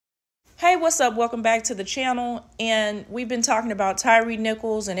What's up? Welcome back to the channel. And we've been talking about Tyre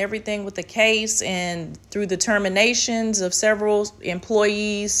Nichols and everything with the case and through the terminations of several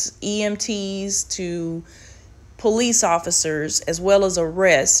employees, EMTs to police officers, as well as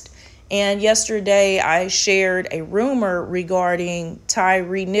arrest. And yesterday I shared a rumor regarding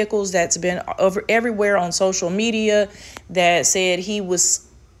Tyre Nichols that's been everywhere on social media that said he was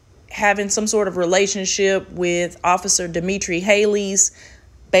having some sort of relationship with Officer Dimitri Haley's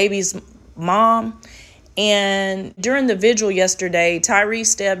baby's mom. And during the vigil yesterday,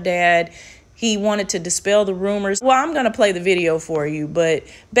 Tyre's stepdad, he wanted to dispel the rumors. Well, I'm going to play the video for you, but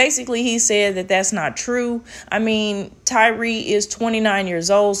basically he said that that's not true. I mean, Tyre is 29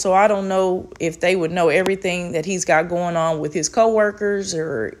 years old, so I don't know if they would know everything that he's got going on with his coworkers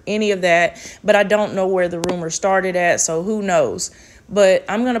or any of that, but I don't know where the rumor started at, so who knows. But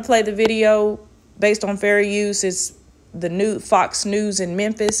I'm going to play the video based on fair use. It's the new Fox News in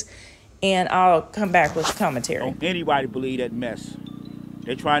Memphis, and I'll come back with commentary. Don't anybody believe that mess.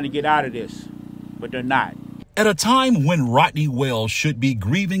 They're trying to get out of this, but they're not. At a time when Rodney Wells should be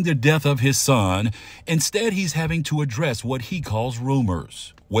grieving the death of his son, instead he's having to address what he calls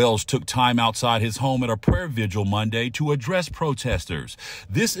rumors. Wells took time outside his home at a prayer vigil Monday to address protesters.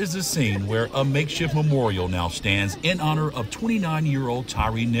 This is the scene where a makeshift memorial now stands in honor of 29-year-old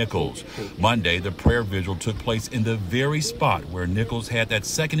Tyre Nichols. Monday, the prayer vigil took place in the very spot where Nichols had that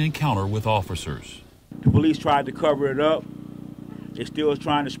second encounter with officers. The police tried to cover it up. They're still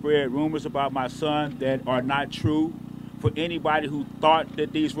trying to spread rumors about my son that are not true. For anybody who thought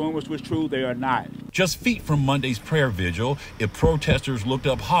that these rumors was true, they are not. Just feet from Monday's prayer vigil, if protesters looked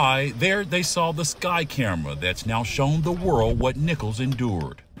up high, there they saw the sky camera that's now shown the world what Nichols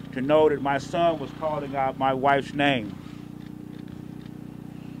endured. To know that my son was calling out my wife's name,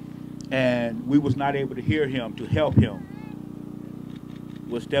 and we was not able to hear him, to help him,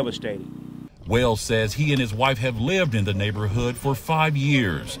 was devastating. Wells says he and his wife have lived in the neighborhood for 5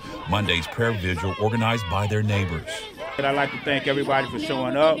 years. Monday's prayer vigil organized by their neighbors. And I'd like to thank everybody for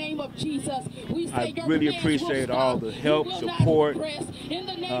showing up. I really appreciate all the help, support,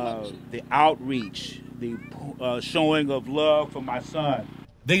 the outreach, the showing of love for my son.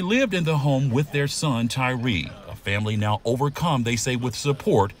 They lived in the home with their son, Tyre, a family now overcome, they say, with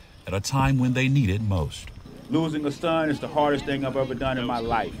support at a time when they need it most. Losing a son is the hardest thing I've ever done in my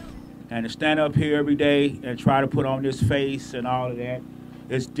life. And to stand up here every day and try to put on this face and all of that,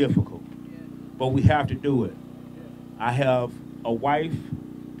 it's difficult. But we have to do it. I have a wife,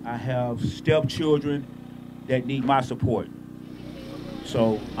 I have stepchildren that need my support.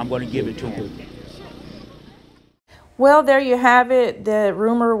 So I'm going to give it to them. Well, there you have it. The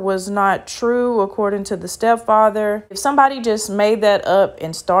rumor was not true, according to the stepfather. If somebody just made that up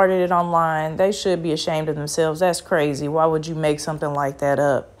and started it online, they should be ashamed of themselves. That's crazy. Why would you make something like that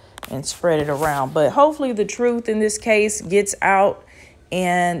up and spread it around? But hopefully the truth in this case gets out,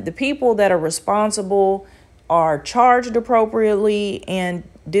 and the people that are responsible are charged appropriately and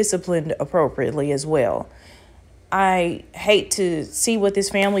disciplined appropriately as well. I hate to see what this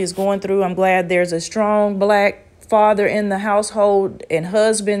family is going through. I'm glad there's a strong Black father in the household and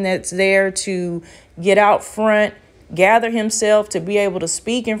husband that's there to get out front, gather himself to be able to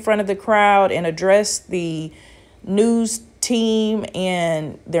speak in front of the crowd and address the news team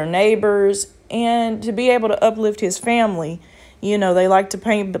and their neighbors, and to be able to uplift his family. You know, they like to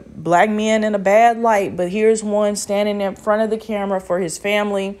paint Black men in a bad light, but here's one standing in front of the camera for his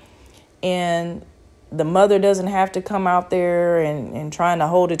family, and the mother doesn't have to come out there and trying to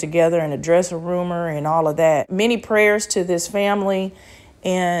hold it together and address a rumor and all of that. Many prayers to this family,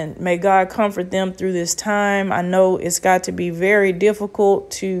 and may God comfort them through this time. I know it's got to be very difficult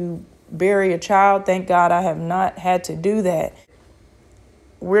to bury a child. Thank God I have not had to do that.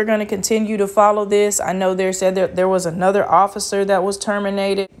 We're going to continue to follow this. I know they said that there was another officer that was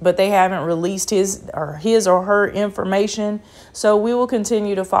terminated, but they haven't released his or her information. So we will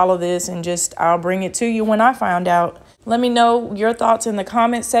continue to follow this, and I'll bring it to you when I find out. Let me know your thoughts in the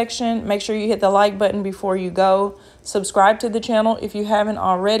comment section. Make sure you hit the like button before you go. Subscribe to the channel if you haven't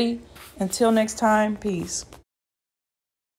already. Until next time, peace.